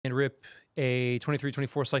And rip a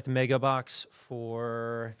 23-24 select mega box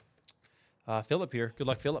for Philip here. Good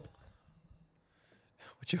luck, Philip.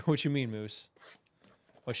 What you mean, Moose?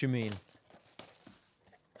 What you mean?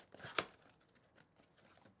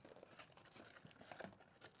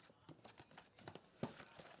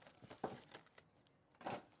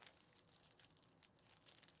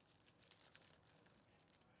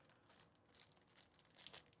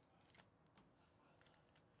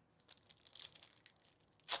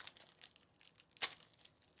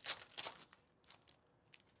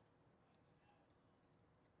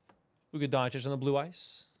 Luka Doncic on the blue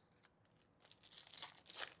ice.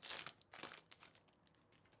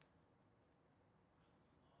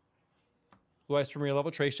 Blue ice premier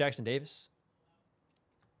level, Trace Jackson Davis.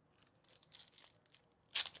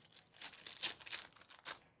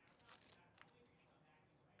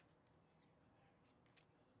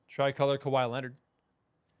 Tricolor Kawhi Leonard.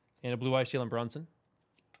 And a blue ice Jalen Brunson.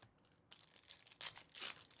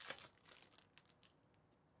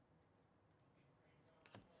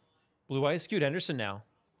 Blue ice Scoot Henderson now.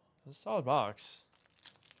 That's a solid box.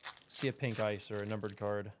 Let's see a pink ice or a numbered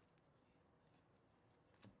card.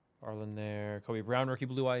 Arlen there. Kobe Brown, rookie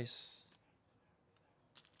blue ice.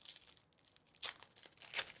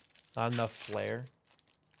 Not enough flare.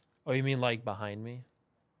 Oh, you mean like behind me?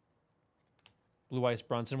 Blue ice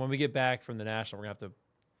Brunson. When we get back from the National, we're going to have to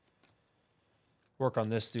work on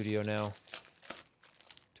this studio now.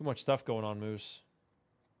 Too much stuff going on, Moose.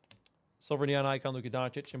 Silver neon icon, Luka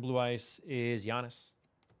Doncic. And blue ice is Giannis.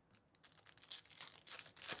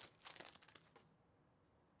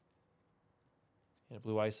 And a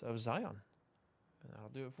blue ice of Zion. And that'll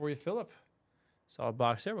do it for you, Philip. Solid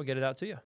box there. We'll get it out to you.